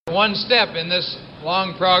One step in this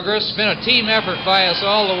long progress. It's been a team effort by us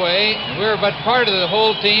all the way, and we're but part of the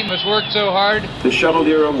whole team that's worked so hard. The shuttle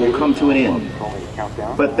era will come to an end,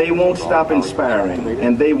 but they won't stop inspiring,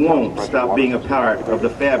 and they won't stop being a part of the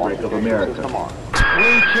fabric of America. We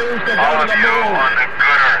choose to go to the moon.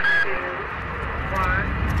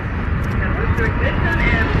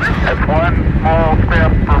 That's one small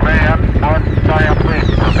step for man, one giant leap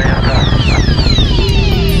for mankind.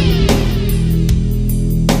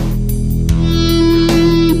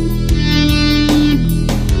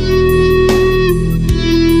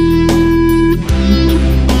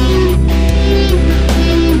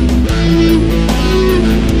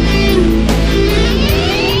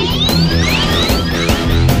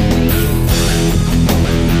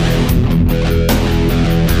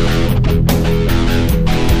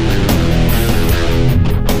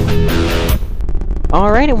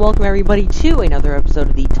 Alright, and welcome everybody to another episode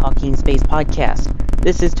of the Talking Space Podcast.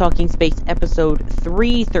 This is Talking Space episode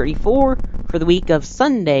 334 for the week of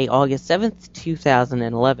Sunday, August 7th,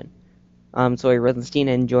 2011. I'm Sawyer Rosenstein,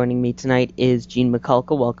 and joining me tonight is Gene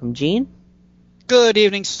Mikulka. Welcome, Gene. Good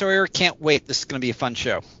evening, Sawyer. Can't wait. This is going to be a fun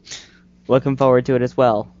show. Looking forward to it as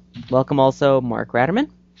well. Welcome also, Mark Ratterman.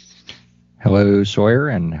 Hello, Sawyer,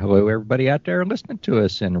 and hello everybody out there listening to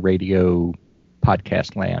us in radio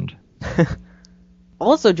podcast land.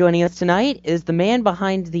 Also joining us tonight is the man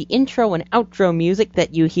behind the intro and outro music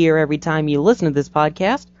that you hear every time you listen to this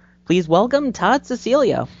podcast. Please welcome Todd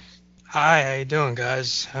Cecilio. Hi, how you doing,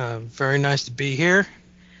 guys? Very nice to be here.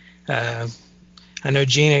 I know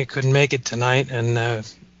Gina couldn't make it tonight, and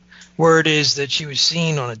word is that she was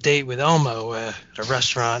seen on a date with Elmo at a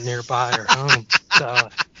restaurant nearby her home. So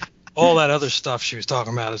all that other stuff she was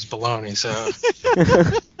talking about is baloney. So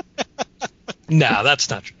no, that's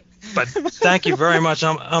not true. But thank you very much.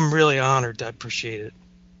 I'm really honored. I appreciate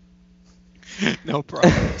it. No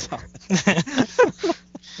problem.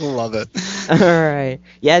 Love it. All right.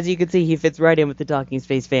 Yeah, as you can see, he fits right in with the Talking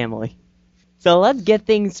Space family. So let's get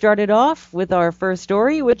things started off with our first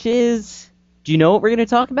story, which is, do you know what we're going to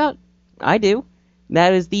talk about? I do.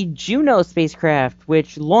 That is the Juno spacecraft,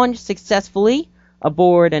 which launched successfully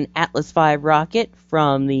aboard an Atlas V rocket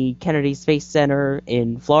from the Kennedy Space Center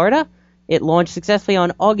in Florida. It launched successfully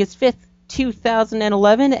on August 5th,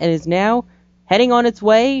 2011, and is now heading on its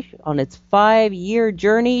way on its 5-year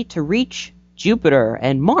journey to reach Jupiter.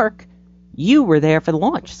 And Mark, you were there for the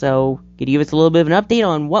launch, so could you give us a little bit of an update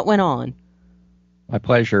on what went on? My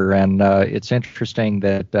pleasure, and it's interesting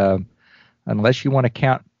that unless you want to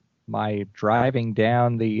count my driving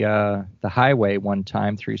down the highway one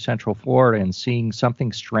time through Central Florida and seeing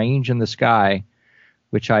something strange in the sky,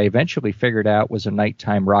 which I eventually figured out was a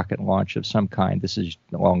nighttime rocket launch of some kind. This is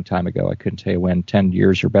a long time ago. I couldn't tell you when, 10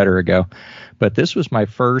 years or better ago. But this was my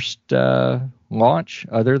first launch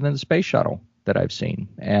other than the space shuttle that I've seen.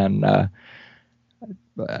 And I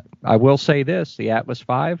will say this, the Atlas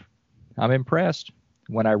V, I'm impressed.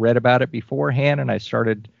 When I read about it beforehand and I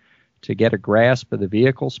started to get a grasp of the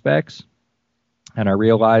vehicle specs, and I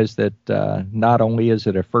realized that not only is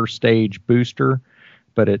it a first stage booster,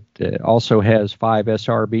 but it also has 5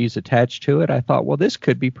 SRBs attached to it. I thought, well, this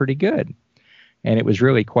could be pretty good. And it was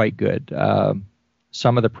really quite good.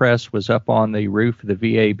 Some of the press was up on the roof of the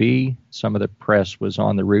VAB. Some of the press was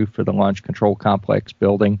on the roof of the Launch Control Complex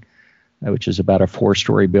building, which is about a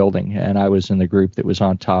 4-story building. And I was in the group that was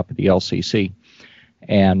on top of the LCC.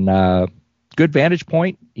 And good vantage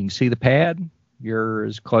point. You can see the pad. You're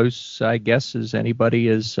as close, I guess, as anybody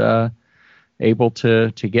is able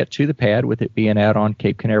to get to the pad, with it being out on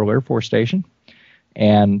Cape Canaveral Air Force Station.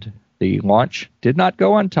 And the launch did not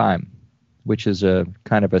go on time, which is a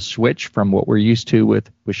kind of a switch from what we're used to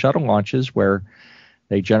with shuttle launches, where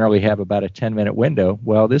they generally have about a 10-minute window.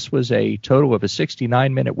 Well, this was a total of a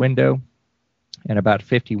 69-minute window, and about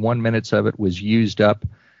 51 minutes of it was used up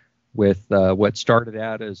with what started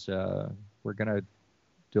out as we're going to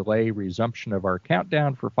delay resumption of our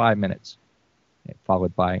countdown for 5 minutes,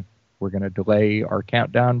 followed by we're going to delay our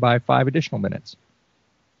countdown by 5 additional minutes,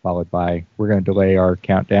 followed by we're going to delay our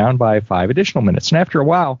countdown by 5 additional minutes. And after a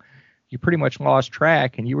while, you pretty much lost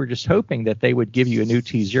track, and you were just hoping that they would give you a new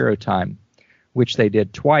T0 time, which they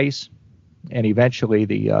did twice. And eventually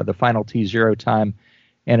the final T0 time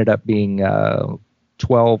ended up being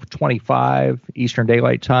 12:25 Eastern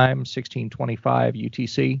Daylight Time, 16:25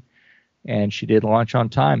 UTC, and she did launch on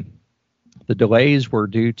time. The delays were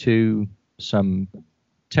due to some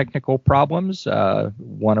technical problems,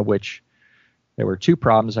 one of which there were 2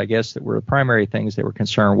 problems, I guess, that were the primary things they were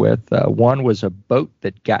concerned with. One was a boat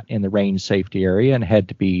that got in the range safety area and had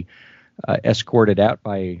to be escorted out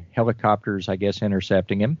by helicopters, I guess,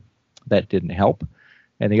 intercepting him. That didn't help.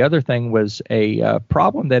 And the other thing was a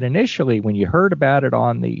problem that initially, when you heard about it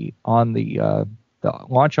on the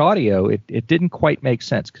launch audio, it didn't quite make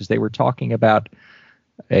sense, because they were talking about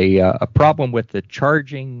a problem with the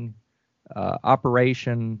charging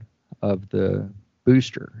operation of the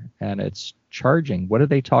booster, and it's charging. What are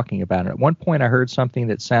they talking about? And at one point I heard something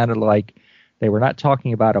that sounded like they were not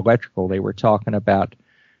talking about electrical, they were talking about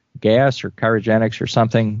gas or cryogenics or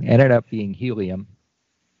something. Ended up being helium.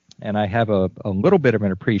 And I have a little bit of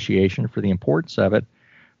an appreciation for the importance of it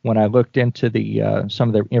when I looked into the some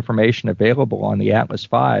of the information available on the Atlas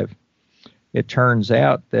V. It turns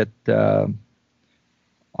out that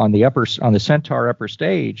on the Centaur upper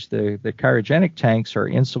stage, the cryogenic tanks are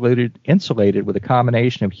insulated with a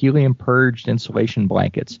combination of helium purged insulation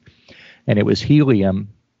blankets, and it was helium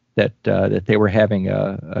that they were having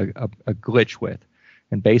a glitch with.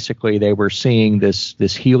 And basically, they were seeing this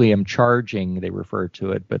helium charging, they refer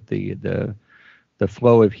to it, but the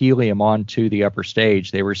flow of helium onto the upper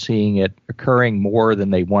stage, they were seeing it occurring more than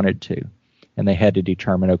they wanted to. And they had to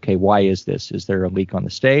determine, okay, why is this? Is there a leak on the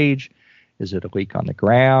stage? Is it a leak on the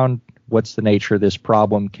ground? What's the nature of this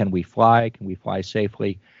problem? Can we fly? Can we fly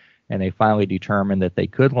safely? And they finally determined that they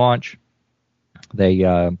could launch.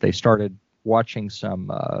 They started watching some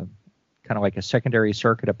kind of like a secondary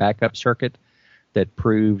circuit, a backup circuit, that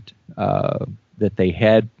proved that they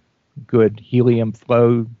had good helium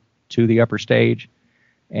flow to the upper stage,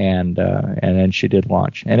 and then she did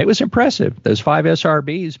launch, and it was impressive. Those 5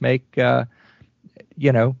 SRBs make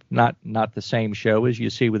not the same show as you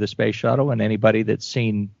see with the space shuttle, and anybody that's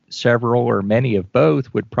seen several or many of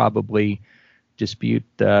both would probably dispute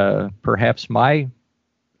perhaps my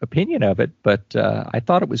opinion of it, but I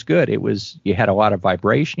thought it was good. You had a lot of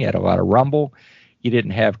vibration, you had a lot of rumble. You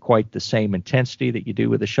didn't have quite the same intensity that you do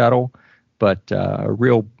with the shuttle, but a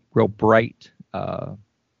real bright,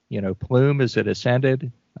 plume as it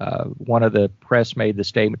ascended. One of the press made the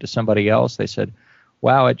statement to somebody else. They said,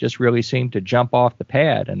 "Wow, it just really seemed to jump off the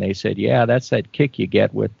pad." And they said, "Yeah, that's that kick you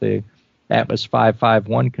get with the Atlas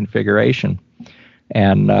 551 configuration."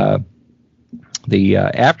 And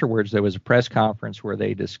afterwards, there was a press conference where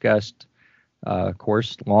they discussed, of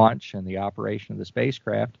course, launch and the operation of the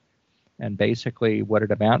spacecraft. And basically what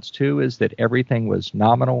it amounts to is that everything was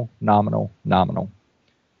nominal. One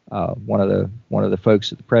of the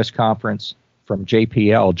folks at the press conference from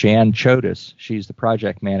JPL, Jan Chodas, she's the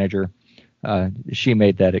project manager, she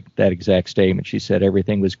made that exact statement. She said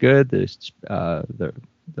everything was good. The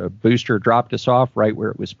booster dropped us off right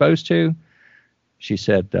where it was supposed to. She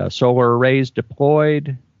said solar arrays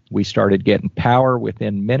deployed. We started getting power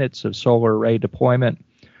within minutes of solar array deployment.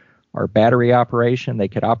 Our battery operation, they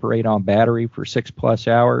could operate on battery for 6+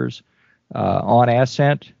 hours. On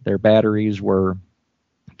ascent, their batteries were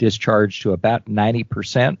discharged to about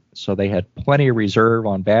 90%, so they had plenty of reserve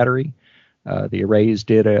on battery. The arrays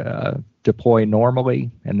did deploy normally,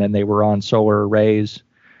 and then they were on solar arrays.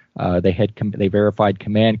 They verified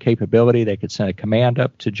command capability. They could send a command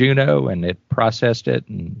up to Juno, and it processed it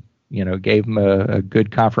and gave them a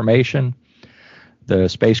good confirmation. The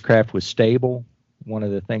spacecraft was stable. One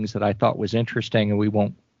of the things that I thought was interesting, and we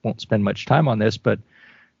won't spend much time on this, but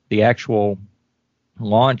the actual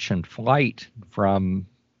launch and flight from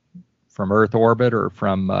Earth orbit or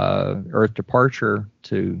from Earth departure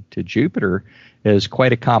to Jupiter is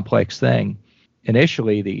quite a complex thing.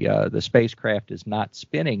 Initially, the spacecraft is not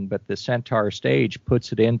spinning, but the Centaur stage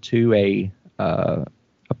puts it into a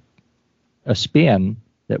spin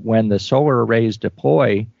that when the solar arrays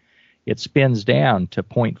deploy, it spins down to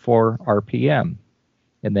 0.4 RPM.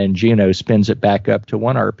 And then Juno spins it back up to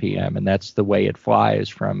 1 RPM, and that's the way it flies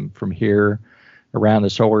from here around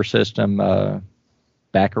the solar system,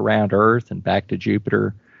 back around Earth and back to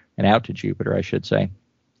Jupiter, and out to Jupiter, I should say.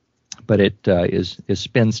 But it is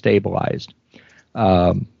spin stabilized.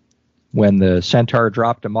 When the Centaur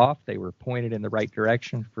dropped them off, they were pointed in the right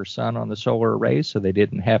direction for sun on the solar arrays, so they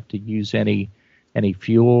didn't have to use any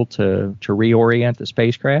fuel to reorient the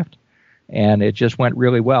spacecraft. And it just went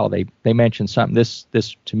really well. They mentioned something. This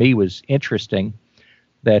to me was interesting,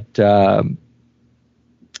 that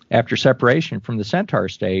after separation from the Centaur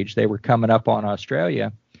stage, they were coming up on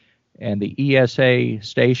Australia, and the ESA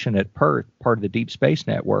station at Perth, part of the Deep Space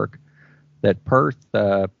Network, that Perth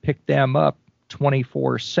picked them up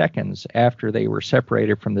 24 seconds after they were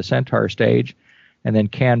separated from the Centaur stage, and then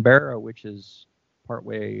Canberra, which is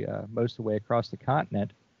partway, most of the way across the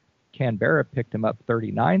continent, Canberra picked them up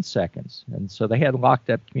 39 seconds. And so they had locked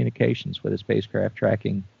up communications with a spacecraft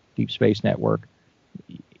tracking Deep Space Network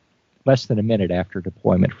less than a minute after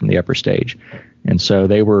deployment from the upper stage. And so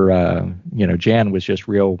they were, Jan was just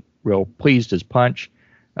real pleased as punch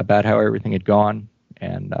about how everything had gone.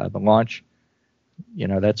 And the launch,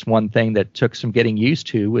 that's one thing that took some getting used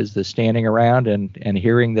to, was the standing around and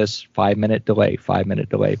hearing this 5-minute delay, 5-minute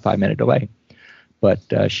delay, 5-minute delay.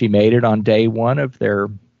 But she made it on day one of their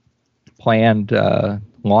planned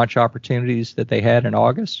launch opportunities that they had in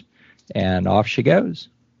August, and off she goes.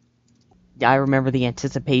 I remember the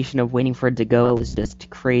anticipation of waiting for it to go was just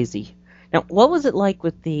crazy. Now, what was it like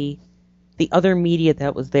with the other media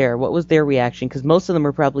that was there? What was their reaction? Because most of them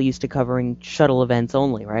are probably used to covering shuttle events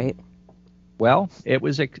only, right? Well,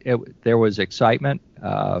 there was excitement.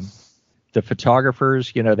 The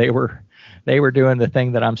photographers, they were doing the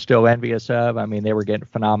thing that I'm still envious of. I mean, they were getting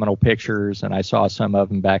phenomenal pictures, and I saw some of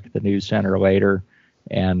them back at the news center later,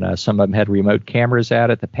 and some of them had remote cameras out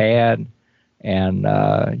at the pad. And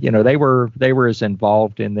they were as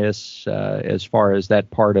involved in this as far as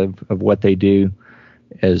that part of what they do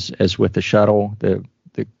as with the shuttle. Of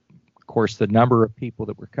course, the number of people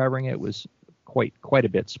that were covering it was quite a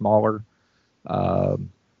bit smaller. I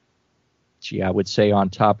would say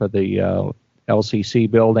on top of the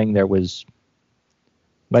LCC building there was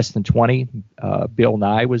less than 20. Bill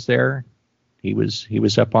Nye was there. He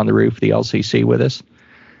was up on the roof of the LCC with us,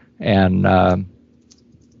 and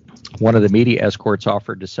one of the media escorts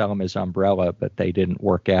offered to sell him his umbrella, but they didn't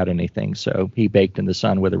work out anything, so he baked in the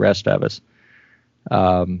sun with the rest of us.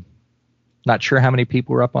 Not sure how many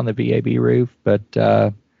people were up on the VAB roof, but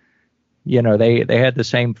they had the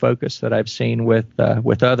same focus that I've seen with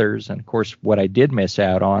others. And of course, what I did miss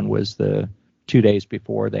out on was the 2 days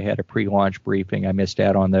before they had a pre-launch briefing. I missed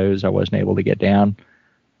out on those. I wasn't able to get down,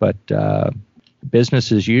 but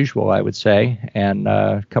business as usual, I would say, and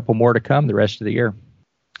a couple more to come the rest of the year.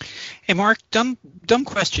 Hey, Mark, dumb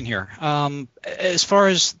question here. As far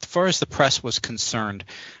as the press was concerned,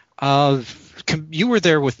 you were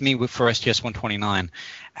there with me for STS-129.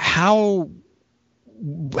 How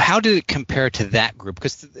did it compare to that group?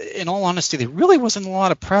 Because in all honesty, there really wasn't a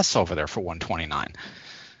lot of press over there for 129.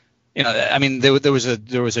 I mean, there was a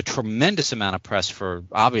tremendous amount of press for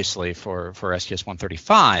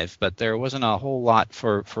STS-135, but there wasn't a whole lot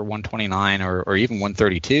for 129 or even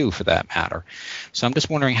 132 for that matter. So I'm just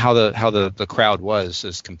wondering how the crowd was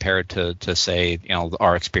as compared to say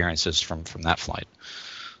our experiences from that flight.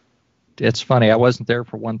 It's funny. I wasn't there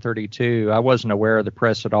for 132. I wasn't aware of the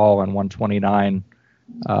press at all on 129.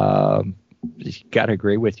 Got to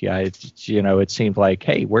agree with you. It seemed like,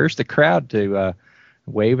 hey, where's the crowd to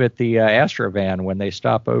wave at the Astrovan when they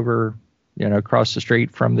stop over, across the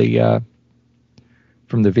street from the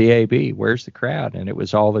VAB? Where's the crowd? And it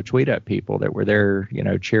was all the tweet up people that were there,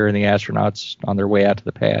 cheering the astronauts on their way out to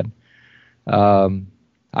the pad.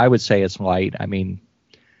 I would say it's light. I mean,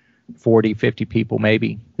 40, 50 people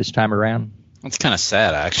maybe this time around. That's kind of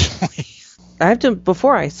sad, actually.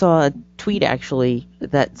 Before I saw a tweet actually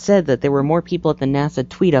that said that there were more people at the NASA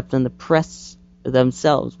tweet up than the press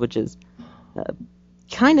themselves, which is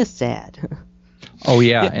kind of sad. Oh,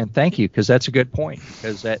 yeah, and thank you, because that's a good point.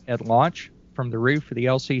 Because at launch from the roof of the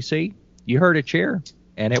LCC, you heard a cheer,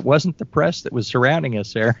 and it wasn't the press that was surrounding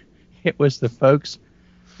us there. It was the folks,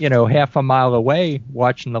 half a mile away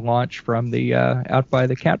watching the launch from the out by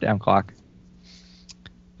the countdown clock.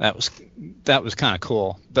 That was kind of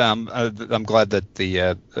cool. But I'm glad that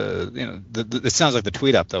it sounds like the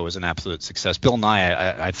tweet up though was an absolute success. Bill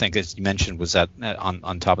Nye, I think, as you mentioned, was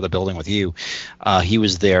on top of the building with you. He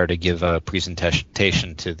was there to give a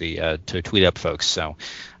presentation to the tweet up folks. So,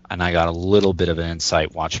 and I got a little bit of an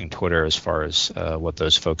insight watching Twitter as far as what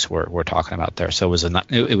those folks were talking about there. So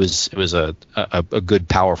it was a good,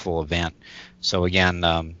 powerful event. So again,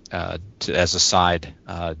 as a side.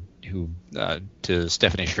 To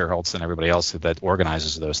Stephanie Scherholtz and everybody else that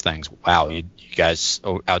organizes those things. Wow, you guys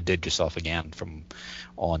outdid yourself again from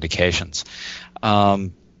all indications. Why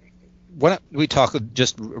don't we talk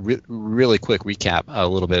just really quick recap a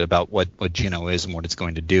little bit about what Juno is and what it's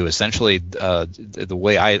going to do. Essentially, the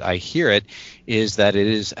way I hear it is that it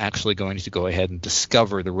is actually going to go ahead and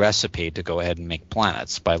discover the recipe to go ahead and make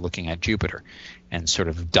planets by looking at Jupiter and sort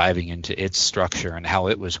of diving into its structure and how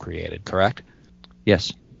it was created, correct?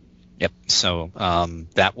 Yes. Yep. So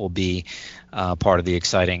that will be part of the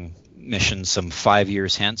exciting mission some 5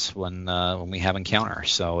 years hence when we have Encounter.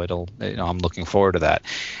 So I'm looking forward to that.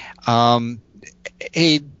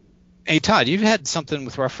 Hey, Todd, you've had something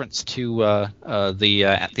with reference to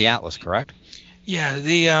the Atlas, correct? Yeah,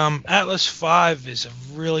 the Atlas V is a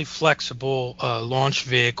really flexible launch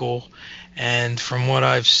vehicle. And from what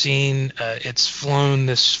I've seen, it's flown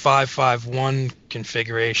this 551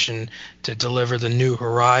 configuration to deliver the New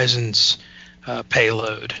Horizons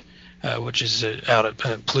payload, which is out at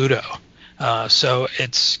Pluto. So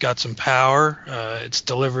it's got some power. It's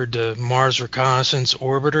delivered to Mars Reconnaissance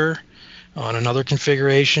Orbiter on another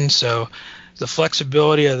configuration. So the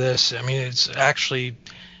flexibility of this, I mean, it's actually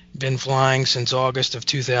been flying since August of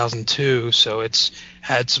 2002. So it's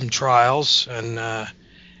had some trials, and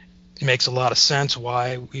it makes a lot of sense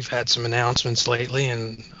why we've had some announcements lately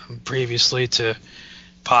and previously to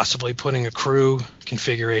possibly putting a crew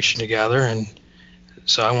configuration together. And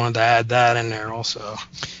so I wanted to add that in there also.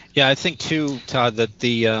 Yeah, I think too, Todd, that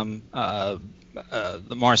the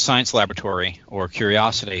Mars Science Laboratory, or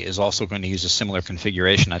Curiosity, is also going to use a similar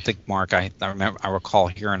configuration. I think, Mark, I recall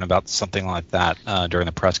hearing about something like that during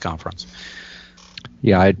the press conference.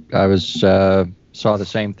 Yeah, I was saw the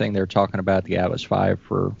same thing. They're talking about the Atlas V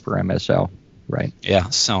for MSL, right? Yeah.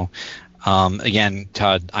 So again,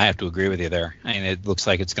 Todd, I have to agree with you there. I mean, it looks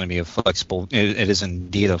like it's going to be a flexible. It is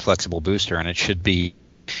indeed a flexible booster, and it should be.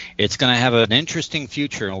 It's going to have an interesting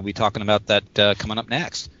future, and we'll be talking about that coming up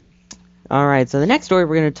next. All right, so the next story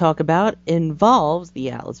we're going to talk about involves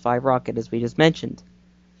the Atlas V rocket, as we just mentioned.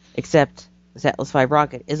 Except this Atlas V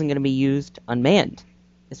rocket isn't going to be used unmanned.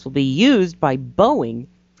 This will be used by Boeing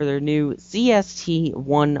for their new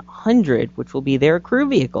CST-100, which will be their crew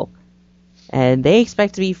vehicle. And they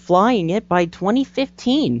expect to be flying it by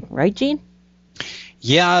 2015, right, Gene?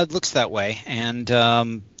 Yeah, it looks that way, and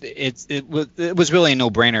it was really a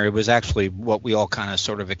no-brainer. It was actually what we all kind of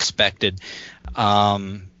sort of expected. I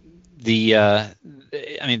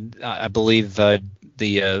believe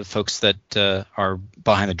the folks that are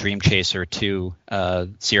behind the Dream Chaser 2,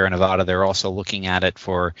 Sierra Nevada, they're also looking at it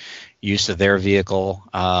for use of their vehicle.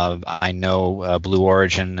 I know Blue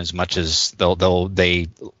Origin, as much as they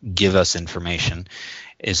give us information,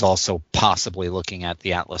 is also possibly looking at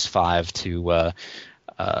the Atlas V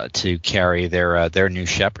to carry their New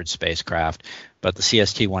Shepard spacecraft. But the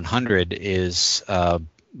CST-100 is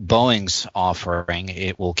Boeing's offering.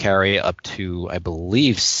 It will carry up to, I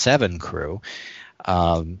believe, 7 crew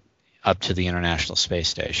up to the International Space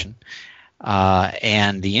Station.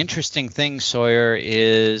 And the interesting thing, Sawyer,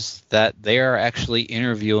 is that they are actually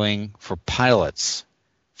interviewing for pilots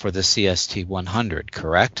for the CST-100,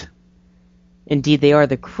 correct? Indeed, they are.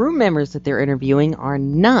 The crew members that they're interviewing are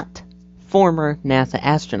not former NASA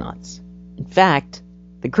astronauts. In fact,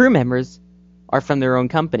 the crew members are from their own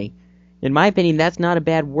company. In my opinion, that's not a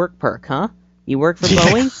bad work perk, huh? You work for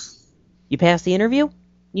Boeing, you pass the interview,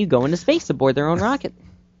 you go into space aboard their own rocket.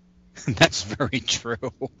 That's very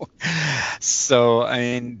true. So,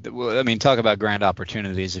 I mean, talk about grand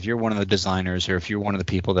opportunities. If you're one of the designers, or if you're one of the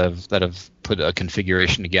people that have put a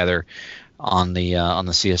configuration together on the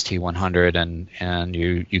CST-100, and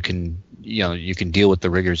you can deal with the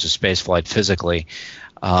rigors of spaceflight physically,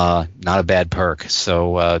 not a bad perk.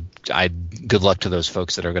 So, good luck to those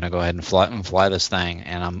folks that are going to go ahead and fly this thing.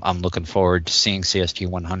 And I'm looking forward to seeing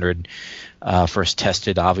CST-100 first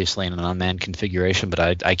tested, obviously in an unmanned configuration.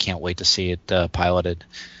 But I can't wait to see it piloted.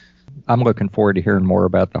 I'm looking forward to hearing more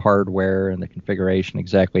about the hardware and the configuration,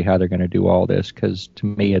 exactly how they're going to do all this. Because to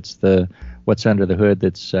me, it's what's under the hood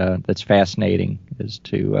that's fascinating as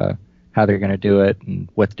to how they're going to do it and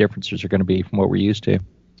what the differences are going to be from what we're used to.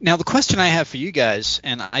 Now, the question I have for you guys,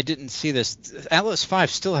 and I didn't see this, Atlas V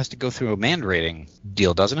still has to go through a manned rating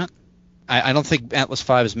deal, doesn't it? I don't think Atlas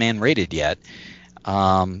V is manned rated yet,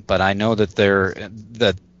 but I know that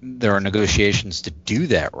there are negotiations to do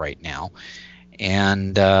that right now,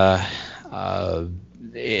 and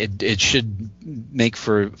it should make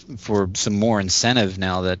for some more incentive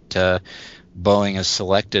now that Boeing has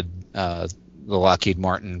selected the Lockheed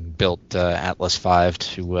Martin built Atlas V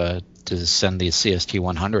to send the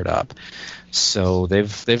CST-100 up. So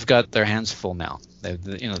they've got their hands full now.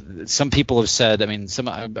 Some people have said,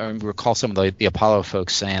 I recall some of the Apollo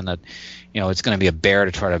folks saying that, it's going to be a bear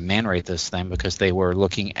to try to man rate this thing, because they were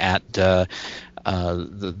looking at the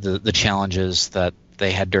challenges that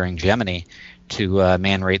they had during Gemini to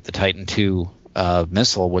man rate the Titan II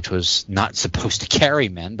missile, which was not supposed to carry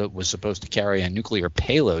men, but was supposed to carry a nuclear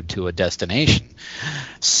payload to a destination.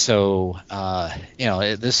 So,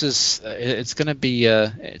 it's going to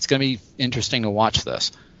be interesting to watch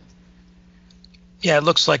this. Yeah, it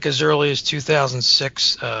looks like as early as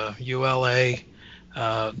 2006, ULA,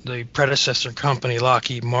 the predecessor company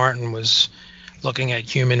Lockheed Martin, was looking at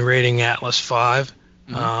human rating Atlas V.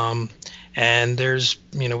 Mm-hmm. And there's,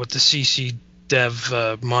 with the CC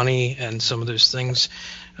Dev money and some of those things,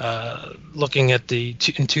 looking at in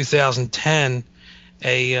 2010,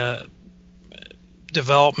 a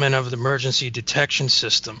development of the emergency detection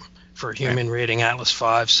system for human rating Atlas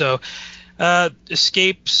V. So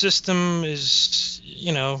escape system is,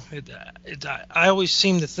 I always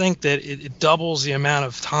seem to think that it doubles the amount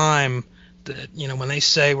of time that, when they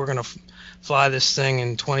say we're going to fly this thing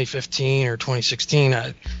in 2015 or 2016,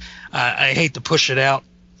 I hate to push it out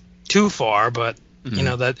too far, but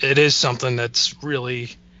that it is something that's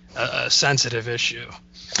really a sensitive issue.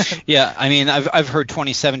 Yeah, I mean, I've heard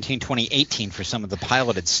 2017, 2018 for some of the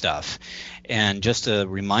piloted stuff, and just a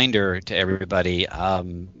reminder to everybody,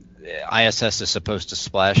 ISS is supposed to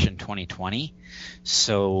splash in 2020,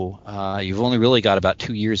 so you've only really got about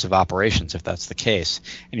 2 years of operations if that's the case.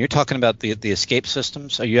 And you're talking about the escape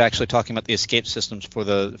systems. Are you actually talking about the escape systems for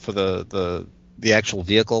the actual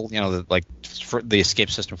vehicle? Like for the escape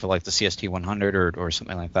system for like the CST-100 or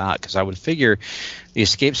something like that? Because I would figure the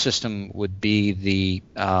escape system would be the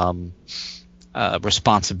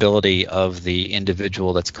responsibility of the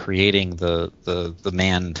individual that's creating the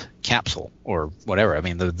manned capsule or whatever. I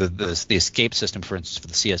mean, the escape system, for instance, for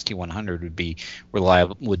the CST-100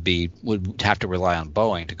 would have to rely on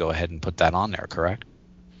Boeing to go ahead and put that on there, correct?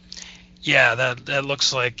 Yeah, that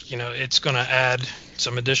looks like it's going to add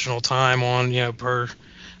some additional time on per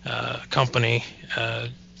company,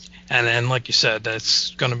 and then like you said,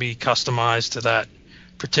 that's going to be customized to that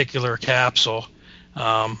particular capsule.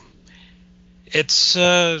 It's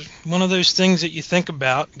one of those things that you think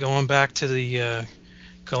about, going back to the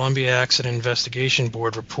Columbia Accident Investigation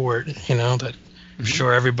Board report, that I'm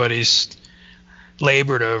sure everybody's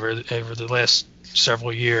labored over the last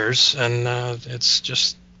several years, and it's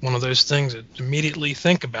just one of those things that immediately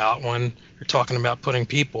think about when you're talking about putting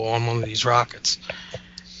people on one of these rockets.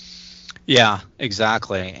 Yeah,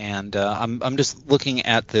 exactly. And I'm just looking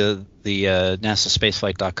at the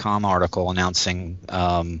NASAspaceflight.com article announcing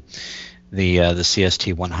the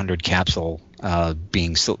CST-100 capsule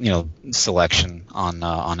being selection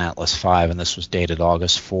on Atlas V, and this was dated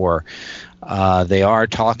August 4. They are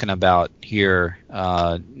talking about here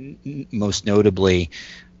most notably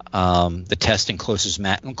the testing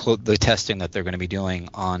the testing that they're going to be doing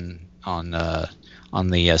on the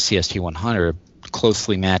CST-100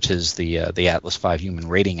 closely matches the Atlas V human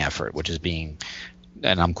rating effort, which is being,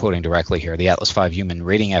 and I'm quoting directly here, the Atlas V human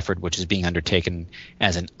rating effort, which is being undertaken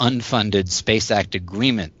as an unfunded Space Act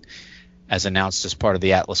agreement, as announced as part of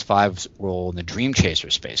the Atlas V's role in the Dream Chaser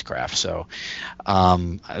spacecraft. So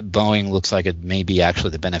Boeing looks like it may be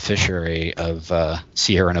actually the beneficiary of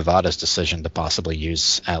Sierra Nevada's decision to possibly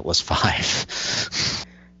use Atlas V.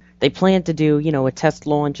 They plan to do, a test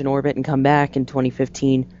launch in orbit and come back in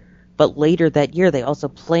 2015. But later that year, they also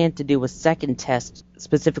plan to do a second test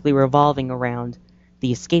specifically revolving around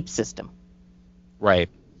the escape system. Right.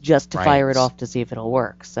 Just to fire it off to see if it'll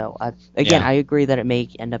work. So, I agree that it may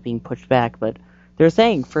end up being pushed back, but they're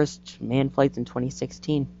saying first manned flights in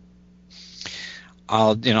 2016.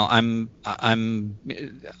 I'm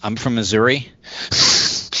from Missouri,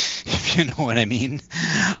 if you know what I mean.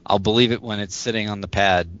 I'll believe it when it's sitting on the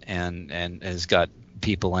pad and has got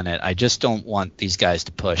people in it. I just don't want these guys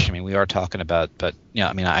to push. I mean, we are talking about, but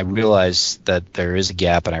I realize that there is a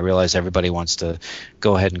gap, and I realize everybody wants to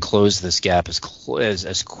go ahead and close this gap as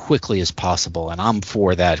quickly as possible, and I'm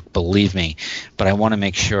for that, believe me. But I want to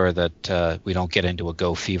make sure that we don't get into a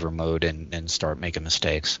go fever mode and start making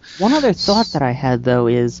mistakes. One other thought that I had, though,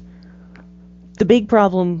 is the big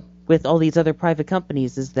problem with all these other private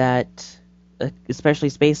companies is that, especially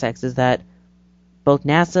SpaceX, is that both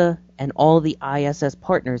NASA and all the ISS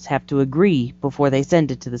partners have to agree before they send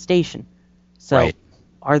it to the station. So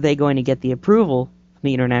Are they going to get the approval from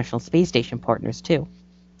the International Space Station partners too?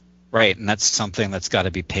 Right, and that's something that's got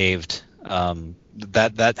to be paved.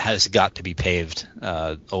 That has got to be paved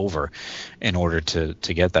over in order to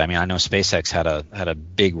get that. I mean, I know SpaceX had a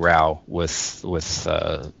big row with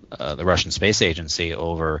the Russian Space Agency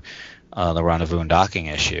over the rendezvous and docking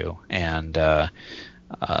issue, and and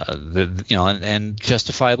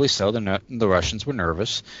justifiably so. The Russians were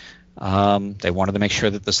nervous. They wanted to make sure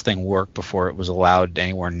that this thing worked before it was allowed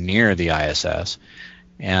anywhere near the ISS.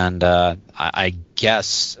 And I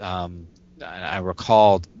guess I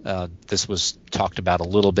recall this was talked about a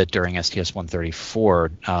little bit during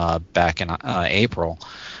STS-134 back in April,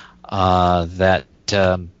 that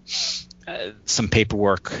some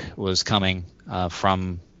paperwork was coming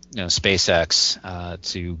from SpaceX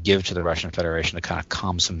to give to the Russian Federation to kind of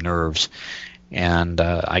calm some nerves. And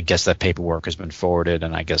I guess that paperwork has been forwarded,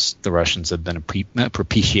 and I guess the Russians have been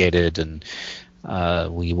propitiated, and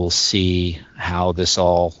we will see how this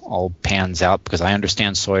all pans out, because I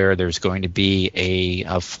understand, Sawyer, there's going to be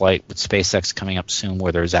a flight with SpaceX coming up soon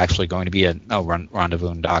where there's actually going to be a rendezvous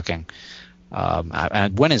and docking.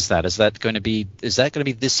 And when is that? Is that going to be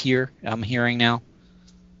this year, I'm hearing now?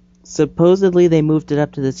 Supposedly they moved it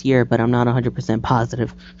up to this year, but I'm not 100%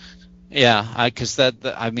 positive. Yeah, because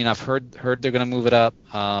I've heard they're going to move it up.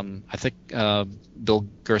 I think Bill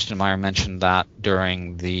Gerstenmaier mentioned that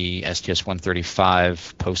during the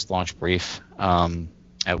STS-135 post-launch brief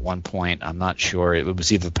at one point. I'm not sure. It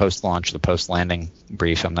was either the post-launch or the post-landing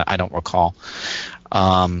brief. I don't recall.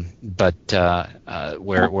 But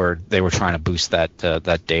where they were trying to boost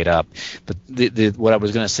that date up. But what I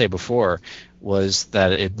was going to say before was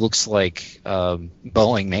that it looks like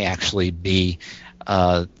Boeing may actually be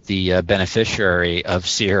the beneficiary of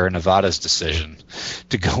Sierra Nevada's decision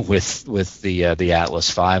to go with the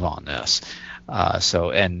Atlas V on this.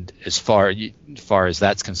 And as far as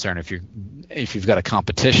that's concerned, if you've got a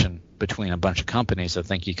competition between a bunch of companies, I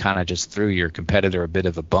think you kind of just threw your competitor a bit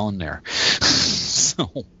of a bone there.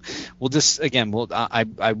 So we'll just I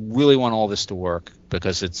really want all this to work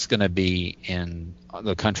because it's going to be in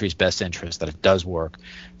the country's best interest that it does work.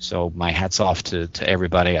 So my hat's off to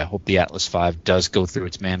everybody. I hope the Atlas V does go through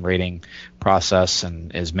its man rating process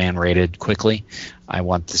and is man rated quickly. I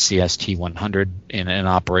want the CST-100 in an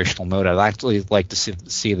operational mode. I'd actually like to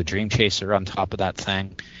see the Dream Chaser on top of that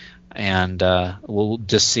thing. And we'll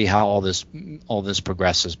just see how all this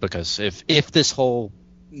progresses, because if this whole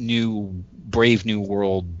brave new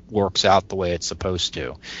world works out the way it's supposed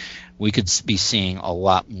to, we could be seeing a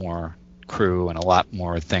lot more crew and a lot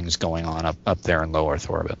more things going on up there in low Earth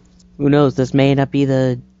orbit. Who knows? This may not be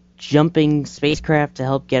the jumping spacecraft to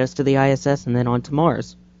help get us to the ISS and then on to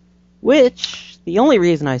Mars. Which, the only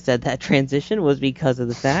reason I said that transition was because of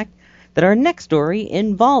the fact that our next story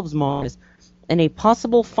involves Mars and a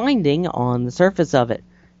possible finding on the surface of it.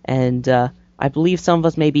 And I believe some of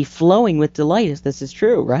us may be flowing with delight if this is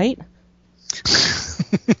true, right?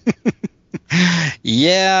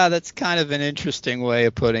 Yeah, that's kind of an interesting way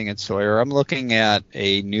of putting it, Sawyer. I'm looking at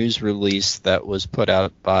a news release that was put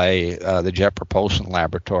out by the Jet Propulsion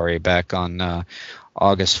Laboratory back on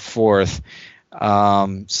August 4th,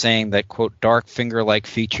 saying that, quote, dark finger-like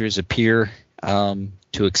features appear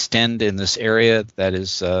to extend in this area that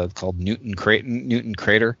is called Newton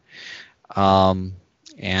Crater. And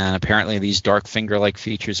apparently these dark finger-like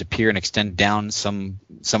features appear and extend down some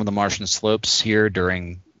of the Martian slopes here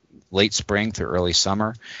during late spring through early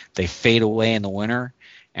summer. They fade away in the winter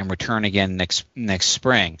and return again next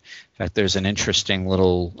spring. In fact, there's an interesting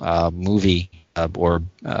little movie, or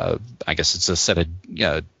I guess it's a set of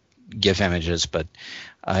GIF images, but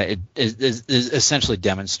it essentially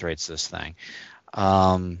demonstrates this thing.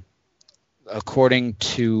 According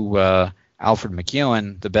to Alfred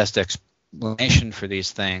McEwen, the best explanation for these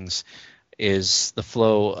things is the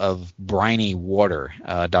flow of briny water.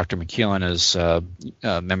 Dr. McEwen is a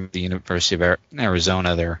member of the University of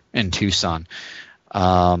Arizona there in Tucson,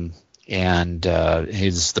 and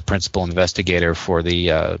he's the principal investigator for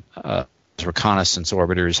the Reconnaissance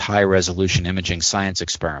Orbiter's high-resolution imaging science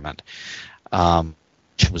experiment,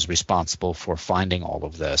 which was responsible for finding all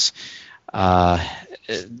of this.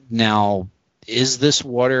 Now, is this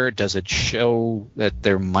water? Does it show that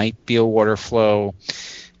there might be a water flow?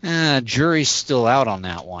 Jury's still out on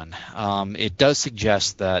that one. It does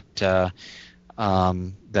suggest that that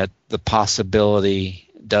the possibility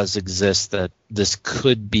does exist that this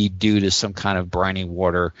could be due to some kind of briny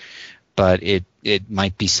water, but it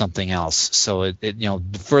might be something else. So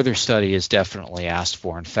further study is definitely asked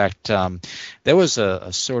for. In fact, there was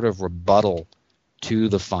a sort of rebuttal to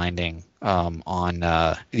the finding on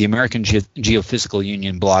the American Geophysical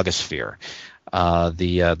Union blogosphere.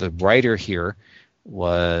 The writer here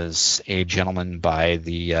was a gentleman by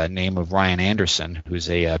the name of Ryan Anderson,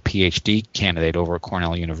 who's a PhD candidate over at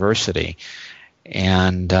Cornell University.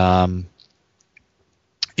 And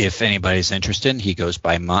if anybody's interested, he goes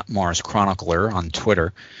by Mars Chronicler on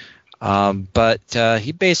Twitter. But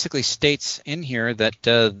he basically states in here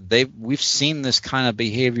that we've seen this kind of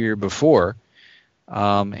behavior before.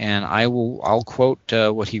 And I'll quote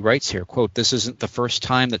what he writes here. Quote, "This isn't the first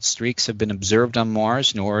time that streaks have been observed on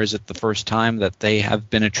Mars, nor is it the first time that they have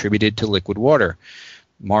been attributed to liquid water.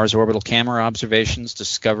 Mars orbital camera observations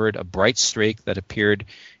discovered a bright streak that appeared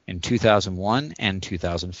in 2001 and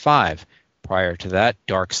 2005. Prior to that,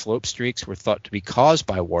 dark slope streaks were thought to be caused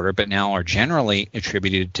by water, but now are generally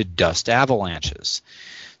attributed to dust avalanches."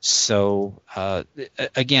 So,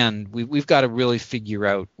 again, we've got to really figure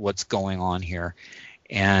out what's going on here.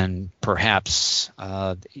 And perhaps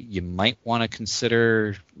you might want to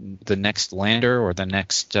consider the next lander or the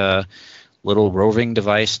next little roving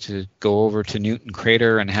device to go over to Newton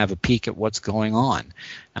Crater and have a peek at what's going on.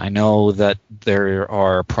 I know that there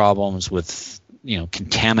are problems with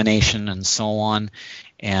contamination and so on.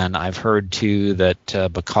 And I've heard, too, that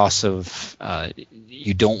because of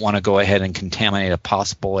you don't want to go ahead and contaminate a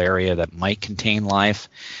possible area that might contain life,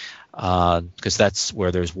 because that's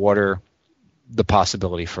where there's water. The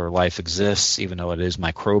possibility for life exists, even though it is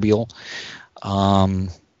microbial. And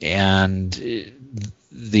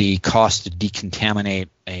the cost to decontaminate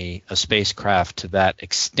a spacecraft to that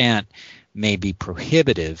extent may be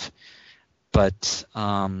prohibitive, but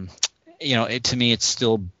to me it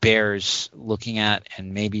still bears looking at,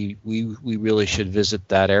 and maybe we really should visit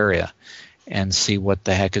that area and see what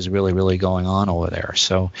the heck is really going on over there.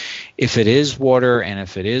 So if it is water and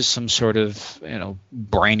if it is some sort of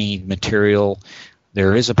briny material,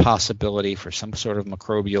 there is a possibility for some sort of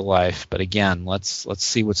microbial life. But again, let's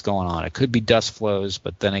see what's going on. It could be dust flows,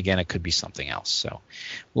 but then again it could be something else. So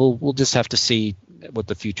we'll just have to see what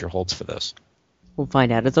the future holds for this. We'll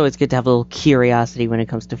find out. It's always good to have a little curiosity when it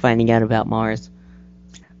comes to finding out about Mars.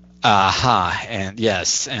 Aha, and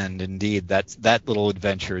yes, and indeed, that little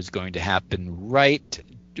adventure is going to happen right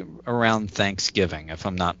around Thanksgiving, if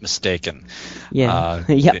I'm not mistaken. Yeah.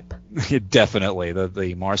 Yep. Definitely,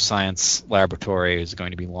 the Mars Science Laboratory is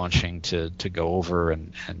going to be launching to go over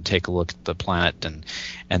and take a look at the planet,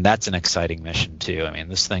 and that's an exciting mission too. I mean,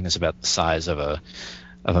 this thing is about the size of a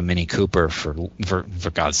Mini Cooper, for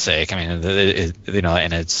God's sake. I mean,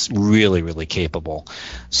 and it's really capable.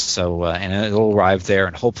 So, and it'll arrive there,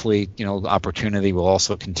 and hopefully, Opportunity will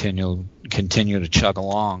also continue to chug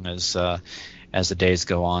along as the days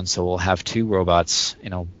go on. So we'll have two robots,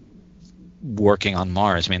 working on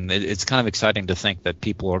Mars. I mean, it's kind of exciting to think that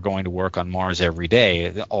people are going to work on Mars every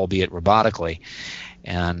day, albeit robotically,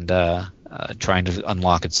 and trying to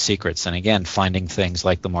unlock its secrets, and again finding things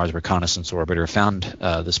like the Mars Reconnaissance Orbiter found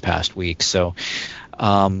this past week. So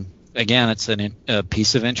again, it's a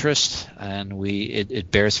piece of interest, and it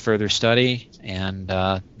bears further study, and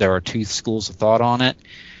there are two schools of thought on it,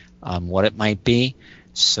 what it might be.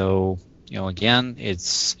 So again,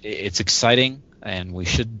 it's exciting, and we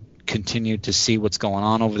should continue to see what's going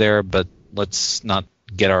on over there, but let's not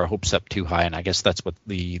get our hopes up too high. And I guess that's what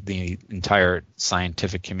the entire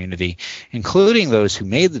scientific community, including those who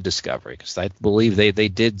made the discovery, because I believe they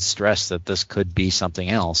did stress that this could be something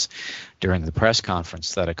else during the press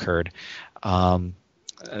conference that occurred.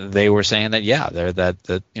 They were saying that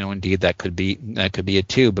that indeed that could be it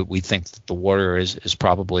too, but we think that the water is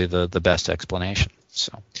probably the best explanation.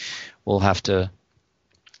 So we will have to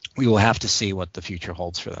see what the future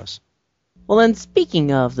holds for those. Well, then,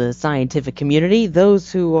 speaking of the scientific community,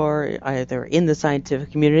 those who are either in the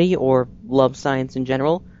scientific community or love science in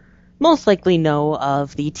general most likely know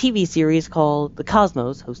of the TV series called The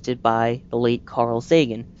Cosmos, hosted by the late Carl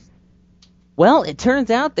Sagan. Well, it turns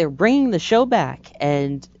out they're bringing the show back,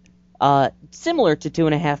 and similar to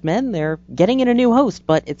 2.5 Men, they're getting in a new host,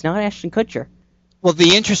 but it's not Ashton Kutcher. Well,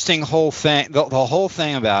 the interesting whole thing, the whole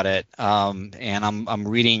thing about it, and I'm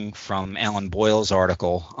reading from Alan Boyle's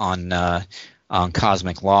article on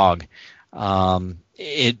Cosmic Log.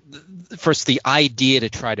 First, the idea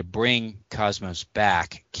to try to bring Cosmos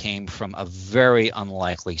back came from a very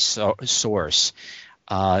unlikely source.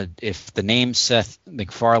 If the name Seth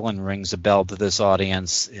MacFarlane rings a bell to this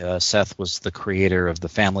audience, Seth was the creator of the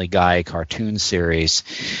Family Guy cartoon series,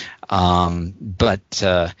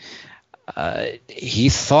 but he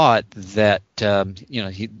thought that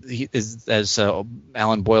he is, as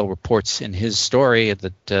Alan Boyle reports in his story,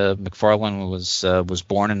 that MacFarlane was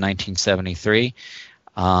born in 1973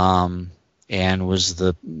 and was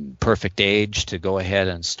the perfect age to go ahead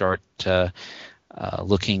and start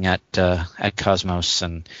looking at Cosmos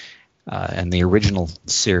and the original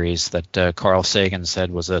series that Carl Sagan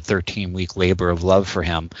said was a 13-week labor of love for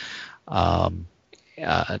him.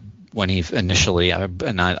 When he initially, I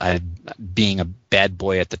being a bad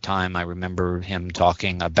boy at the time, I remember him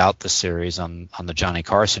talking about the series on the Johnny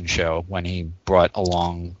Carson show when he brought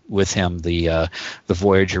along with him the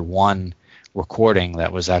Voyager 1 recording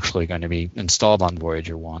that was actually going to be installed on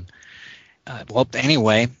Voyager 1. Well,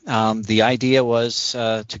 anyway, the idea was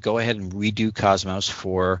to go ahead and redo Cosmos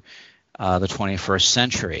for the 21st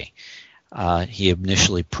century. He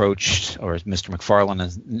initially approached, or Mr. MacFarlane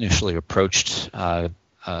initially approached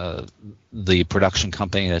the production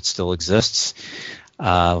company that still exists,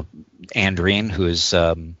 Andreen, who is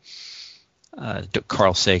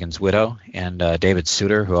Carl Sagan's widow, and David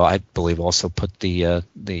Souter, who I believe also put Steve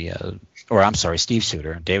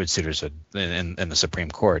Souter. David Souter's in the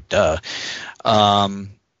Supreme Court, but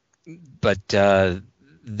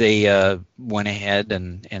they went ahead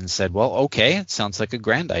and said, well, okay, it sounds like a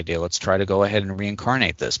grand idea. Let's try to go ahead and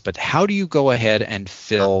reincarnate this. But how do you go ahead and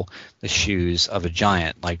fill the shoes of a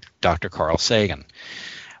giant like Dr. Carl Sagan?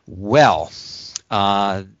 Well,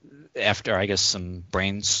 after, I guess, some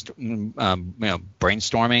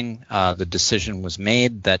brainstorming, the decision was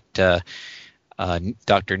made that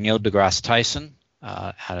Dr. Neil deGrasse Tyson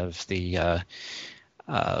out of the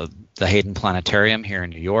Hayden Planetarium here in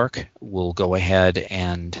New York will go ahead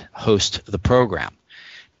and host the program.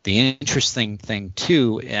 The interesting thing,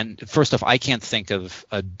 too, and first off, I can't think of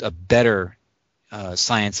a better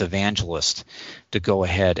science evangelist to go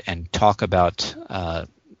ahead and talk about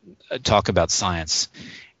science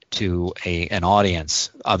to an audience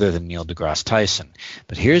other than Neil deGrasse Tyson.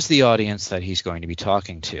 But here's the audience that he's going to be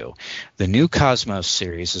talking to. The new Cosmos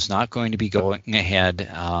series is not going to be going ahead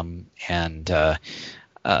and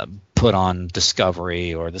put on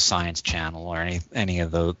Discovery or the Science Channel or any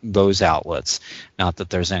of those outlets. Not that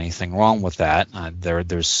there's anything wrong with that.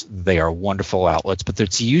 They are wonderful outlets, but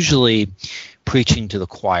it's usually preaching to the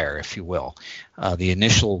choir, if you will. The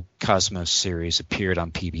initial Cosmos series appeared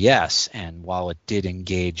on PBS, and while it did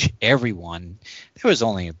engage everyone, there was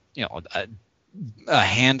only a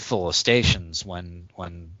handful of stations when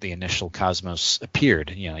the initial Cosmos appeared.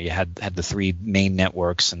 You had the three main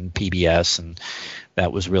networks and PBS, and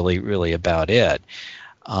that was really about it.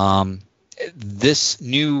 This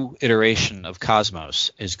new iteration of Cosmos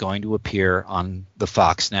is going to appear on the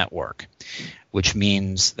Fox network, which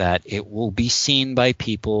means that it will be seen by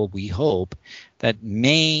people, we hope, that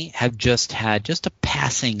may have had a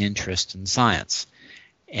passing interest in science.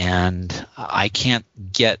 And I can't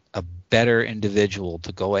get a better individual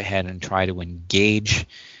to go ahead and try to engage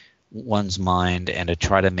one's mind and to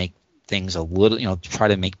try to make things a little, try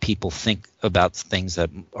to make people think about things that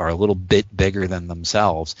are a little bit bigger than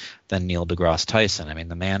themselves than Neil deGrasse Tyson. I mean,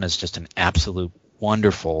 the man is just an absolute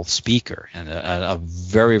wonderful speaker and a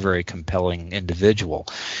very, very compelling individual.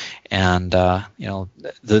 And Andreen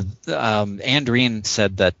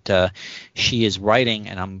said that she is writing,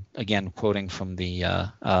 and I'm again quoting from the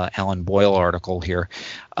Alan Boyle article here.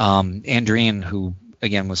 Andreen, who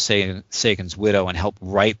again was Sagan's widow and helped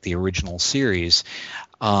write the original series,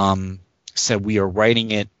 said, "We are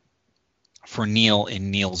writing it for Neil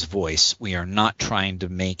in Neil's voice. We are not trying to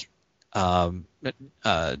make Neil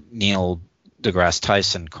deGrasse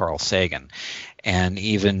Tyson Carl Sagan." And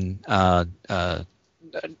even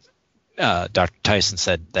Dr. Tyson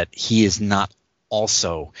said that he is not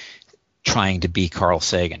also trying to be Carl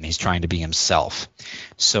Sagan. He's trying to be himself.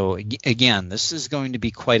 So again, this is going to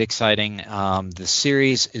be quite exciting. The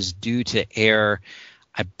series is due to air,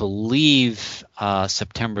 I believe,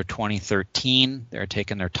 September 2013. They're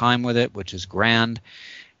taking their time with it, which is grand.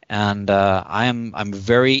 And I'm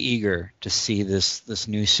very eager to see this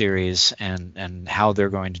new series and how they're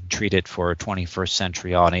going to treat it for a 21st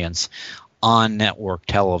century audience on network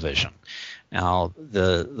television. Now,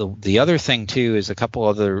 the other thing too is a couple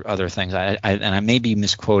other things. I may be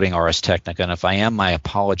misquoting Ars Technica, and if I am, my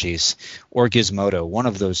apologies. Or Gizmodo, one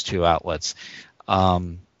of those two outlets,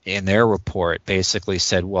 in their report basically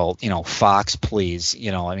said, well, Fox, please,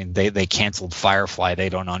 I mean, they canceled Firefly. They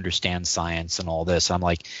don't understand science and all this. I'm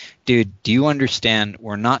like, dude, do you understand?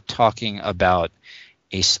 We're not talking about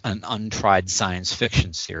an untried science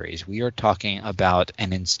fiction series. We are talking about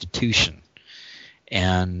an institution.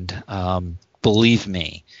 And believe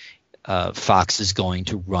me, Fox is going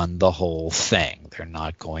to run the whole thing. They're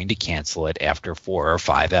not going to cancel it after 4 or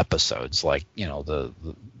 5 episodes, like the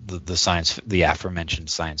aforementioned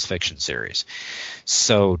science fiction series.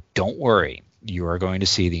 So don't worry, you are going to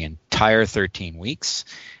see the entire 13 weeks,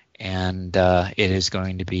 and it is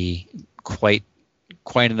going to be quite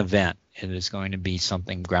an event. It is going to be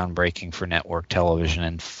something groundbreaking for network television.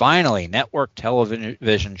 And finally, network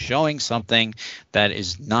television showing something that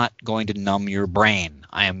is not going to numb your brain.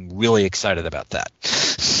 I am really excited about that.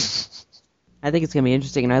 I think it's going to be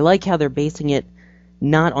interesting, and I like how they're basing it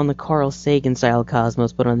not on the Carl Sagan style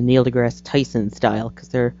Cosmos, but on the Neil deGrasse Tyson style, because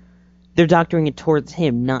they're doctoring it towards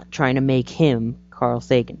him, not trying to make him Carl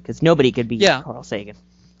Sagan, because nobody could be Carl Sagan.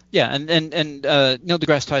 Yeah, and Neil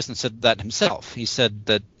deGrasse Tyson said that himself. He said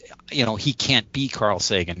that he can't be Carl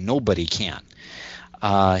Sagan. Nobody can.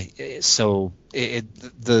 So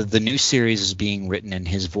the new series is being written in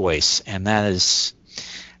his voice, and that's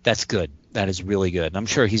good. That is really good. I'm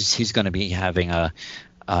sure he's going to be having a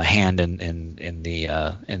hand in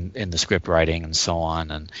the script writing and so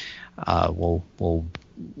on, and we'll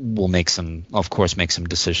make some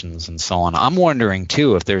decisions and so on. I'm wondering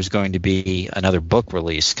too if there's going to be another book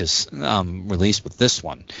release, because released with this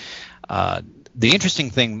one. The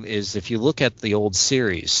interesting thing is, if you look at the old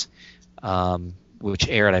series, which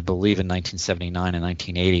aired, I believe, in 1979 and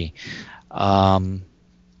 1980,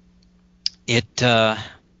 it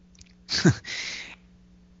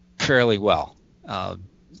fairly well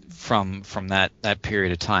from that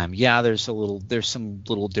period of time. Yeah, there's some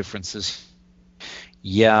little differences.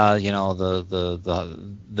 yeah,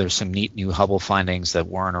 there's some neat new Hubble findings that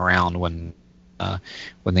weren't around when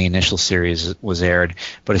the initial series was aired.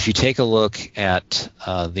 But if you take a look at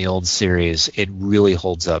the old series, it really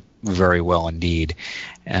holds up very well indeed.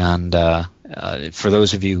 And for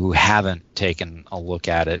those of you who haven't taken a look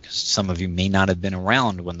at it, some of you may not have been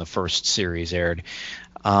around when the first series aired.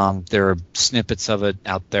 There are snippets of it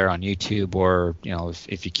out there on YouTube, or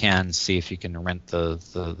if you can, see if you can rent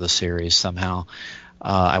the series somehow.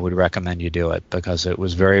 I would recommend you do it, because it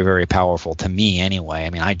was very, very powerful to me anyway. I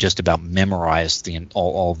mean, I just about memorized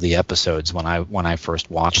all of the episodes when I first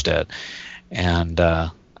watched it, and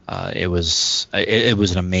it was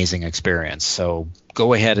an amazing experience. So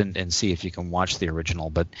go ahead and see if you can watch the original,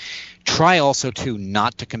 but try also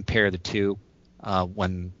not to compare the two.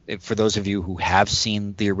 For those of you who have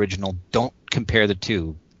seen the original, don't compare the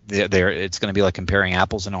two. It's going to be like comparing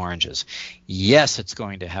apples and oranges. Yes, it's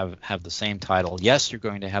going to have the same title. Yes, you're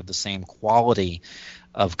going to have the same quality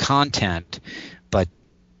of content, but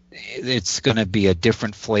it's going to be a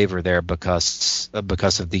different flavor there because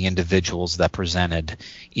of the individuals that presented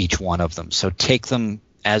each one of them. So take them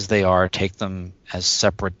as they are. Take them as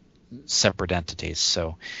separate entities.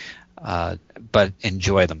 So, but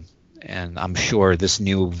enjoy them. And I'm sure this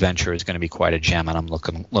new venture is going to be quite a gem, and I'm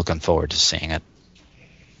looking forward to seeing it.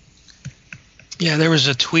 Yeah, there was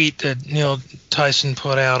a tweet that Neil Tyson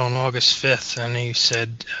put out on August 5th, and he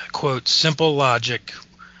said, quote, "Simple logic.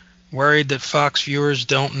 Worried that Fox viewers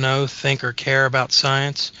don't know, think, or care about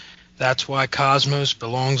science? That's why Cosmos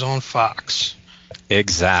belongs on Fox."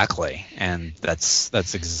 Exactly, and that's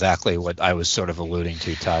exactly what I was sort of alluding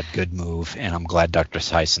to, Todd. Good move, and I'm glad Dr.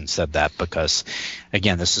 Tyson said that, because,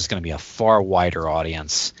 again, this is going to be a far wider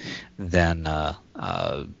audience than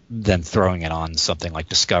throwing it on something like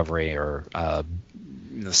Discovery or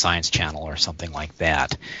the Science Channel or something like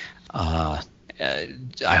that. I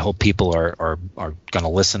hope people are going to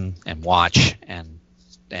listen and watch and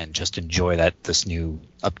just enjoy this new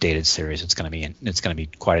updated series. It's going to be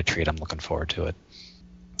quite a treat. I'm looking forward to it.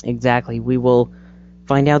 Exactly. We will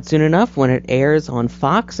find out soon enough when it airs on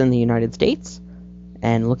Fox in the United States,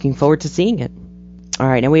 and looking forward to seeing it. All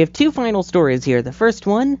right, now we have two final stories here. The first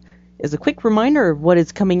one is a quick reminder of what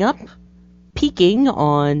is coming up. Peaking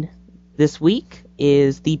on this week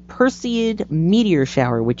is the Perseid meteor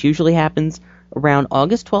shower, which usually happens around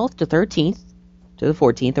August 12th to 13th to the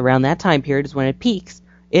 14th. Around that time period is when it peaks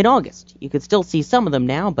in August. You could still see some of them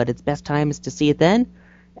now, but its best time is to see it then.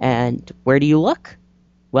 And where do you look?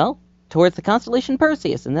 Well, towards the constellation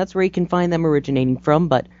Perseus, and that's where you can find them originating from,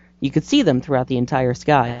 but you could see them throughout the entire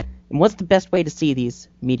sky. And what's the best way to see these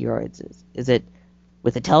meteoroids? Is it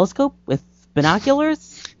with a telescope? With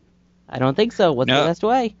binoculars? I don't think so. What's the best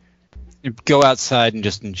way? Go outside and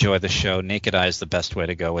just enjoy the show. Naked eye is the best way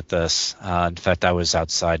to go with this. In fact, I was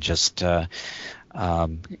outside just, I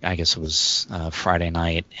guess it was Friday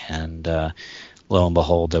night, and lo and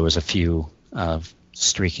behold, there was a few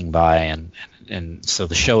streaking by, and so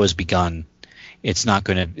the show has begun. It's not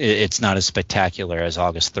as spectacular as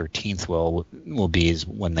August 13th will be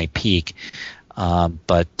when they peak,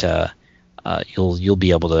 but you'll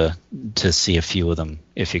be able to see a few of them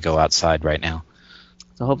if you go outside right now.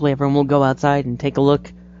 So hopefully everyone will go outside and take a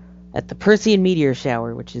look at the Perseid meteor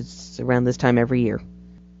shower, which is around this time every year.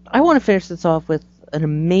 I want to finish this off with an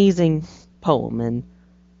amazing poem, and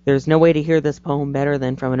there's no way to hear this poem better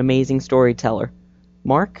than from an amazing storyteller.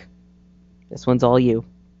 Mark, this one's all you.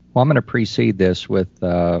 Well, I'm going to precede this with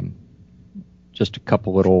just a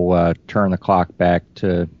couple little turn the clock back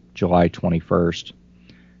to July 21st.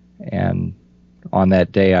 And on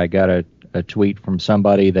that day, I got a tweet from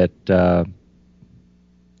somebody that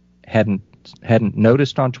hadn't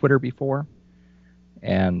noticed on Twitter before.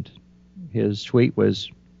 And his tweet was,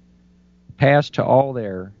 "Pass to all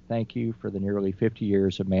there, thank you for the nearly 50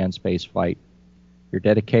 years of manned space flight. Your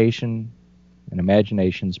dedication and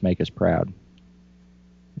imaginations make us proud."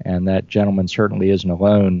 And that gentleman certainly isn't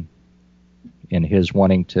alone in his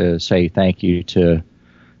wanting to say thank you to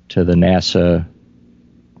the NASA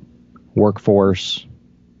workforce,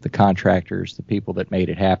 the contractors, the people that made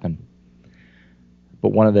it happen.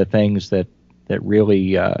 But one of the things that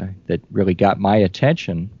really got my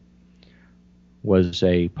attention was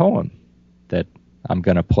a poem that I'm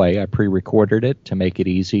going to play. I pre-recorded it to make it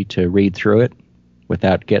easy to read through it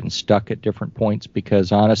without getting stuck at different points,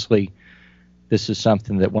 because honestly, this is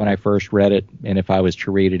something that when I first read it, and if I was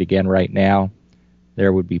to read it again right now,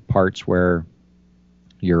 there would be parts where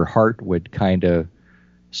your heart would kind of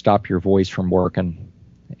stop your voice from working,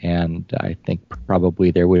 and I think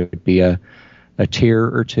probably there would be a tear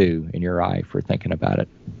or two in your eye for thinking about it.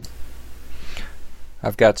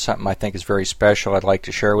 I've got something I think is very special I'd like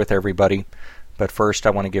to share with everybody. But first, I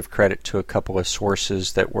want to give credit to a couple of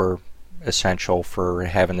sources that were essential for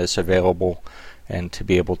having this available and to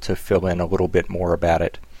be able to fill in a little bit more about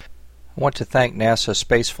it. I want to thank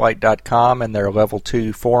NASAspaceflight.com and their Level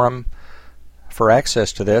 2 forum for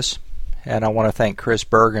access to this. And I want to thank Chris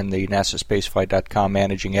Bergen, the NASAspaceflight.com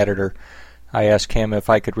managing editor. I asked him if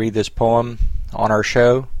I could read this poem on our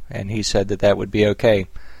show, and he said that that would be okay.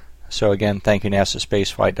 So again, thank you,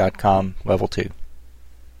 NASAspaceflight.com, Level 2.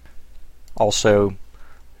 Also,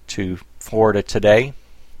 to Florida Today,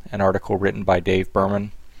 an article written by Dave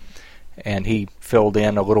Berman, and he filled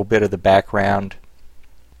in a little bit of the background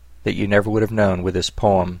that you never would have known with this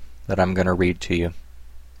poem that I'm going to read to you.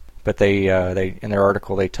 But they in their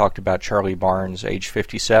article, they talked about Charlie Barnes, age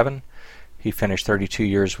 57. He finished 32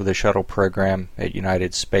 years with the shuttle program at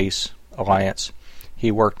United Space Alliance.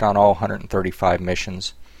 He worked on all 135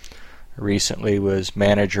 missions. Recently was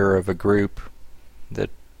manager of a group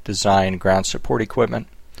that designed ground support equipment,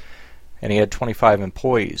 and he had 25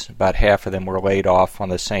 employees. About half of them were laid off on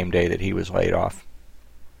the same day that he was laid off.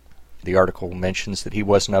 The article mentions that he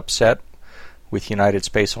wasn't upset with United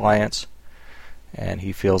Space Alliance, and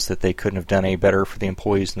he feels that they couldn't have done any better for the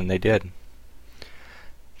employees than they did.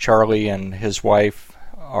 Charlie and his wife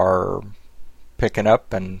are picking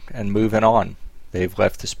up and moving on. They've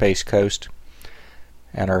left the Space Coast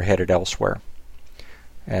and are headed elsewhere.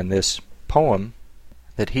 And this poem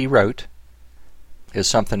that he wrote is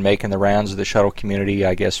something making the rounds of the shuttle community,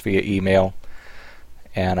 I guess via email,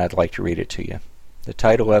 and I'd like to read it to you. The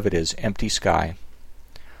title of it is Empty Sky.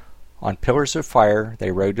 On pillars of fire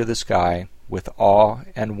they rode to the sky. With awe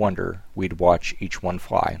and wonder we'd watch each one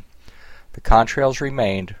fly. The contrails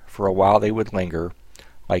remained, for a while they would linger,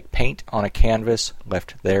 like paint on a canvas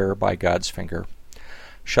left there by God's finger.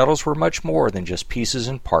 Shuttles were much more than just pieces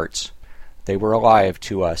and parts. They were alive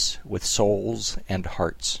to us with souls and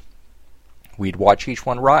hearts. We'd watch each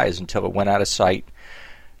one rise until it went out of sight,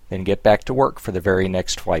 then get back to work for the very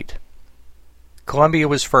next flight. Columbia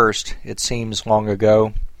was first, it seems long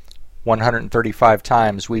ago. 135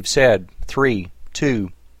 times we've said 3,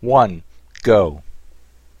 2, 1, go.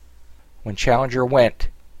 When Challenger went,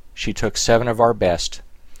 she took 7 of our best,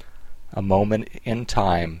 a moment in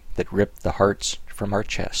time that ripped the hearts from our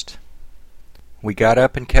chest. We got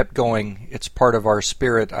up and kept going, it's part of our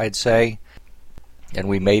spirit, I'd say, and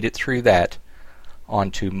we made it through that on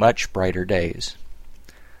to much brighter days.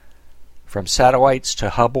 From satellites to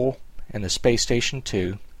Hubble and the space station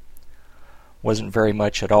too, wasn't very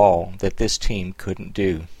much at all that this team couldn't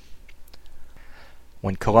do.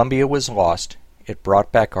 When Columbia was lost, it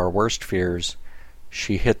brought back our worst fears.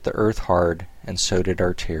 She hit the earth hard, and so did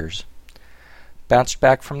our tears. Bounced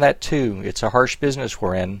back from that too, it's a harsh business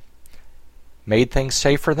we're in. Made things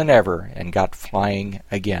safer than ever, and got flying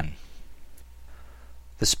again.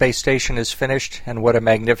 The space station is finished, and what a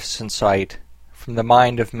magnificent sight. From the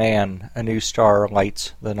mind of man, a new star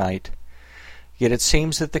lights the night. Yet it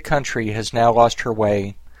seems that the country has now lost her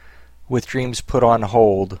way, with dreams put on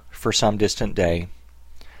hold for some distant day.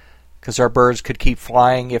 'Cause our birds could keep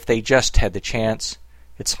flying if they just had the chance.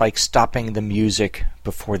 It's like stopping the music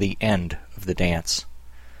before the end of the dance.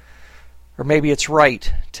 Or maybe it's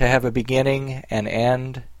right to have a beginning and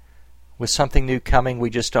end, with something new coming we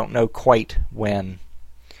just don't know quite when.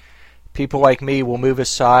 People like me will move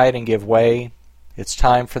aside and give way. It's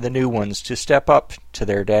time for the new ones to step up to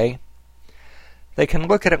their day. They can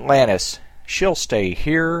look at Atlantis. She'll stay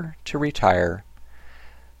here to retire.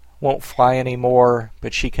 Won't fly anymore,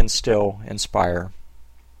 but she can still inspire.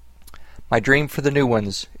 My dream for the new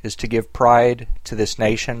ones is to give pride to this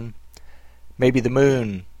nation. Maybe the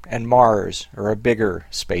moon and Mars or a bigger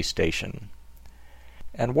space station.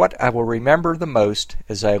 And what I will remember the most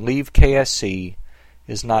as I leave KSC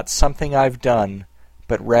is not something I've done,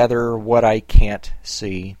 but rather what I can't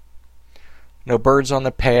see. No birds on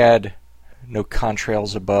the pad, no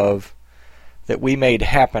contrails above, that we made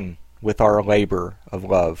happen with our labor of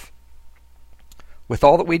love. With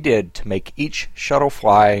all that we did to make each shuttle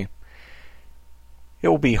fly, it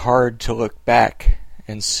will be hard to look back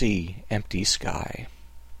and see empty sky.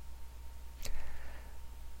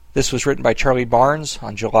 This was written by Charlie Barnes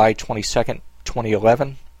on July 22nd,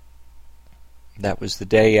 2011. That was the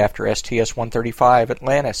day after STS-135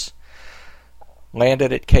 Atlantis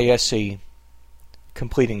landed at KSC,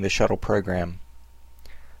 completing the shuttle program.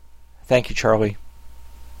 Thank you, Charlie.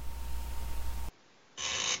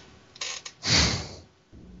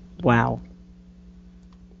 Wow.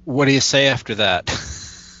 What do you say after that?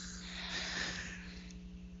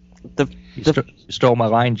 You stole my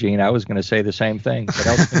line, Gene. I was going to say the same thing. What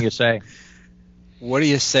else can you say? What do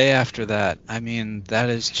you say after that? I mean, that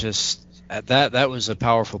is just that was a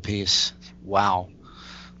powerful piece. Wow.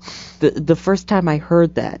 The first time I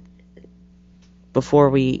heard that, before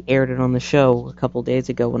we aired it on the show a couple days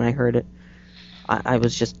ago, when I heard it, I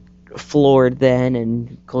was just floored then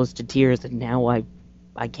and close to tears, and now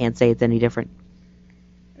I can't say it's any different.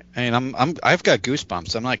 I mean, I've got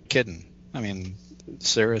goosebumps. I'm not kidding. I mean,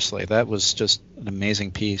 seriously, that was just an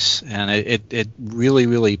amazing piece, and it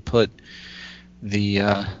really put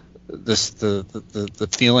the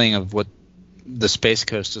feeling of what the Space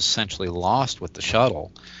Coast essentially lost with the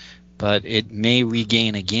shuttle, but it may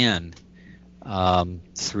regain again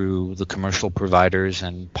through the commercial providers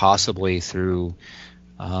and possibly through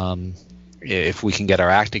if we can get our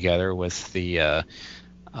act together with the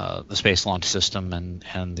Space Launch System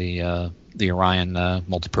and the Orion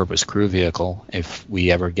multipurpose crew vehicle, if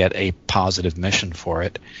we ever get a positive mission for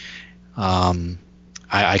it.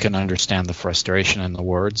 I can understand the frustration in the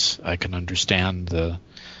words. I can understand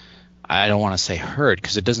I don't want to say hurt,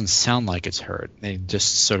 because it doesn't sound like it's hurt. It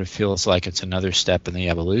just sort of feels like it's another step in the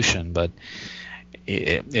evolution, but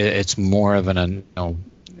it's more of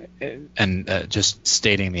just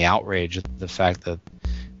stating the outrage at the fact that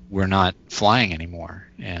we're not flying anymore,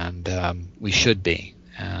 and we should be.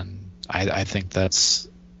 And I think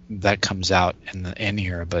that comes out in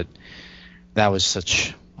here. But that was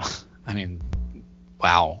such, I mean,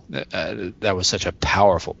 wow, that was such a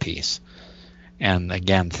powerful piece. And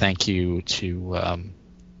again, thank you to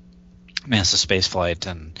NASA Spaceflight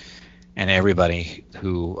and everybody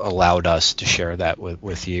who allowed us to share that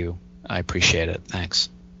with you. I appreciate it. Thanks.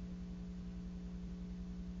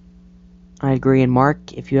 I agree. And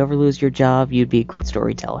Mark, if you ever lose your job, you'd be a great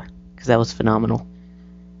storyteller, because that was phenomenal.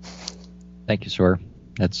 Thank you, Sawyer.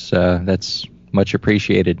 That's much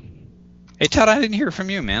appreciated. Hey, Todd, I didn't hear from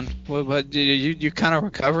you, man. What you kind of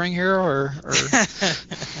recovering here, or?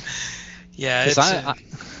 Yeah, it's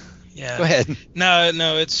yeah. Go ahead.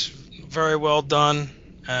 No, it's very well done,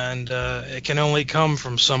 and it can only come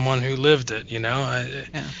from someone who lived it.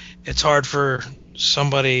 It's hard for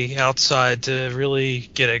somebody outside to really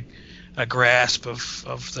get a grasp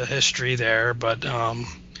of the history there, but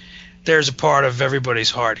there's a part of everybody's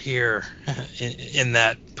heart here in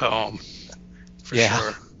that poem, for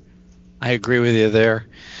sure. I agree with you there.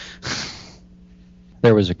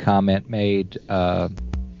 There was a comment made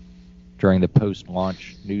during the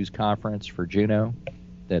post-launch news conference for Juno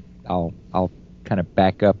that I'll kind of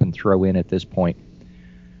back up and throw in at this point.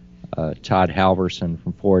 Todd Halverson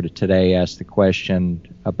from Florida Today asked the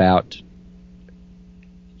question about,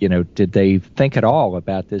 did they think at all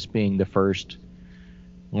about this being the first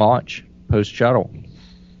launch post-shuttle?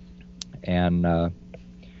 And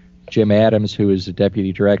Jim Adams, who is the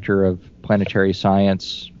Deputy Director of Planetary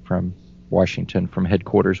Science from Washington, from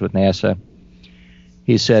headquarters with NASA,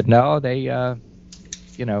 he said, no, they, the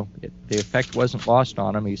effect wasn't lost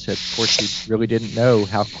on him. He said, of course, we really didn't know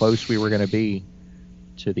how close we were going to be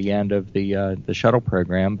to the end of the shuttle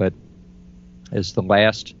program, but as the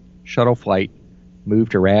last shuttle flight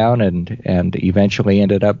moved around and eventually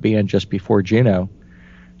ended up being just before Juno,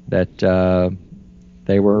 that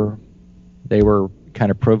they were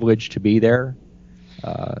kind of privileged to be there.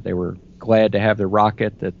 They were glad to have the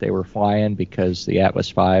rocket that they were flying, because the Atlas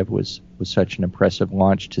V was such an impressive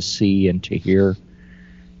launch to see and to hear.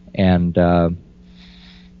 And the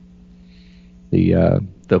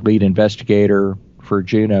lead investigator for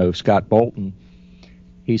Juno, Scott Bolton,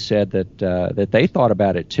 he said that they thought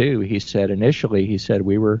about it too. He said initially,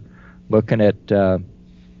 we were looking at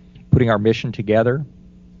putting our mission together,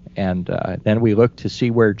 and then we looked to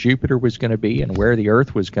see where Jupiter was going to be and where the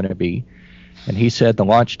Earth was going to be. And he said the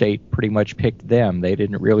launch date pretty much picked them. They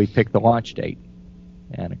didn't really pick the launch date.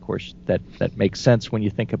 And of course, that makes sense when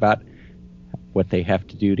you think about what they have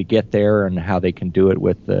to do to get there and how they can do it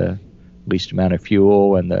with the least amount of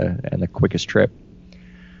fuel and the quickest trip.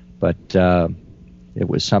 But it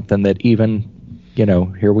was something that even,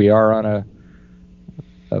 here we are on a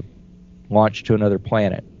launch to another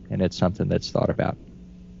planet, and it's something that's thought about.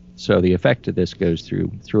 So the effect of this goes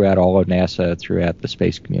throughout all of NASA, throughout the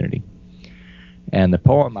space community. And the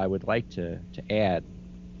poem I would like to add,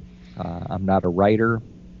 I'm not a writer.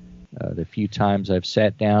 The few times I've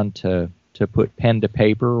sat down to put pen to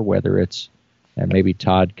paper, whether it's, and maybe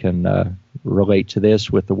Todd can relate to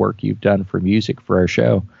this with the work you've done for music for our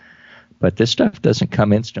show, but this stuff doesn't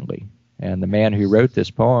come instantly. And the man who wrote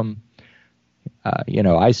this poem,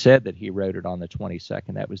 I said that he wrote it on the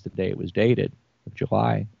 22nd. That was the day it was dated, of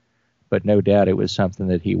July. But no doubt it was something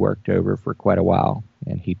that he worked over for quite a while,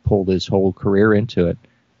 and he pulled his whole career into it,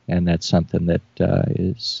 and that's something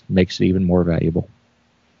that makes it even more valuable.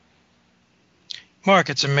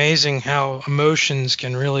 Mark, it's amazing how emotions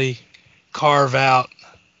can really carve out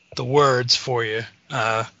the words for you.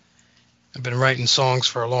 I've been writing songs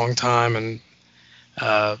for a long time, and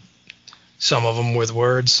some of them with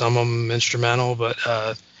words, some of them instrumental, but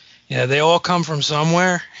they all come from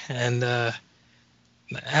somewhere, and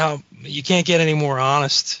how you can't get any more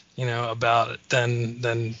honest, about it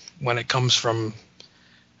than when it comes from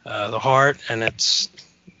the heart, and it's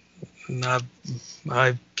not.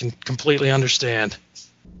 I can completely understand.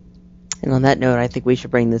 And on that note, I think we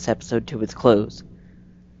should bring this episode to its close.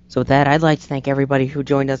 So with that, I'd like to thank everybody who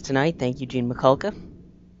joined us tonight. Thank you, Gene Mikulka.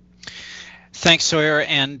 Thanks, Sawyer.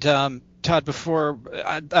 And Todd, before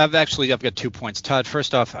I've got 2 points. Todd,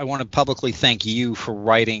 first off, I want to publicly thank you for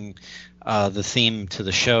writing the theme to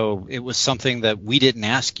the show. It was something that we didn't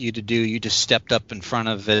ask you to do. You just stepped up in front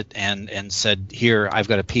of it and said, "Here, I've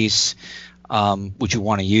got a piece. Would you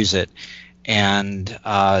want to use it?" And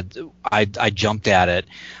I jumped at it.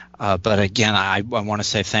 But again, I want to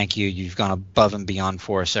say thank you. You've gone above and beyond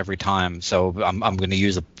for us every time. So I'm going to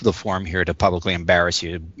use the forum here to publicly embarrass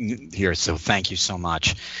you here. So thank you so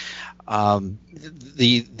much.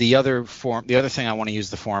 The other thing I want to use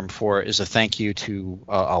the forum for is a thank you to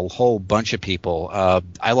a whole bunch of people.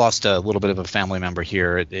 I lost a little bit of a family member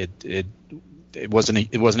here. It wasn't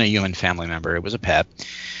a human family member. It was a pet.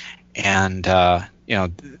 And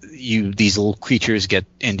these little creatures get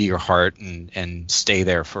into your heart and stay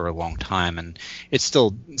there for a long time, and it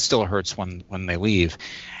still hurts when they leave.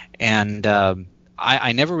 And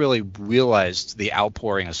I never really realized the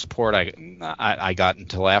outpouring of support I got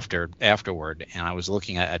until afterward, and I was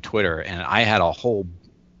looking at Twitter, and I had a whole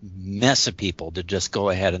mess of people to just go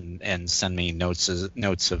ahead and send me notes of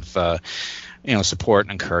support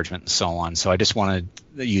and encouragement and so on. So I just want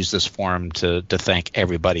to use this forum to thank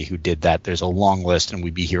everybody who did that. There's a long list, and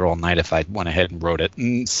we'd be here all night if I went ahead and wrote it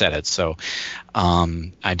and said it. So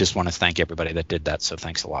I just want to thank everybody that did that. So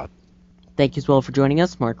thanks a lot. Thank you as well for joining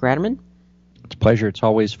us, Mark Ratterman. It's a pleasure. It's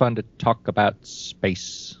always fun to talk about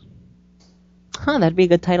space. That'd be a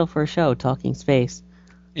good title for a show, Talking Space.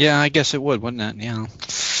 Yeah, I guess it would, wouldn't it? Yeah.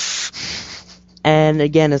 And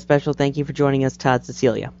again, a special thank you for joining us, Todd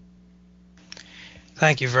Cecilio.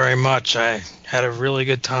 Thank you very much. I had a really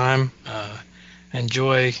good time.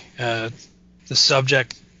 Enjoy the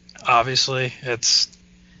subject. Obviously, it's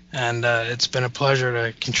been a pleasure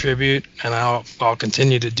to contribute, and I'll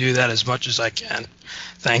continue to do that as much as I can.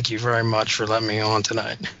 Thank you very much for letting me on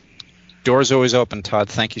tonight. Door's always open, Todd.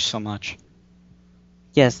 Thank you so much.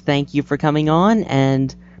 Yes, thank you for coming on.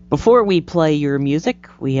 And before we play your music,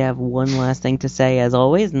 we have one last thing to say, as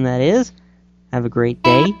always, and that is, have a great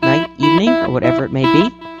day, night, evening, or whatever it may be,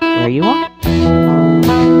 where you are.